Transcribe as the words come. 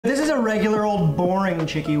regular old boring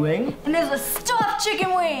chicky wing. And there's a stuffed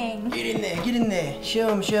chicken wing. Get in there. Show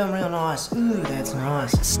 'em real nice. Ooh, that's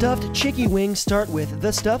nice. Stuffed chicky wings start with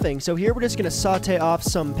the stuffing. So here we're just gonna saute off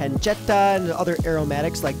some pancetta and other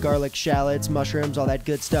aromatics like garlic, shallots, mushrooms, all that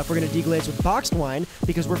good stuff. We're gonna deglaze with boxed wine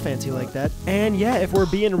because we're fancy like that. And yeah, if we're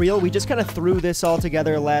being real, we just kind of threw this all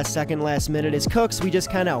together last second, last minute. As cooks, we just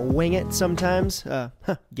kind of wing it sometimes.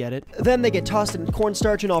 Get it. Then they get tossed in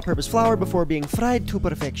cornstarch and all-purpose flour before being fried to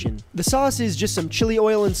perfection. The sauce is just some chili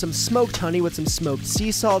oil and some smoked honey with some smoked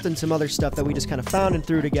sea salt and some other stuff that we just kind of found and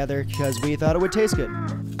threw together because we thought it would taste good.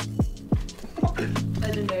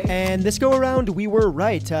 Legendary. And this go around, we were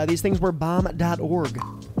right. These things were bomb.org.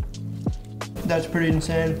 That's pretty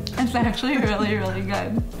insane. It's actually really, really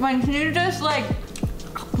good. Mike, can you just like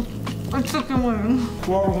a chicken wing?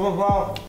 Wow.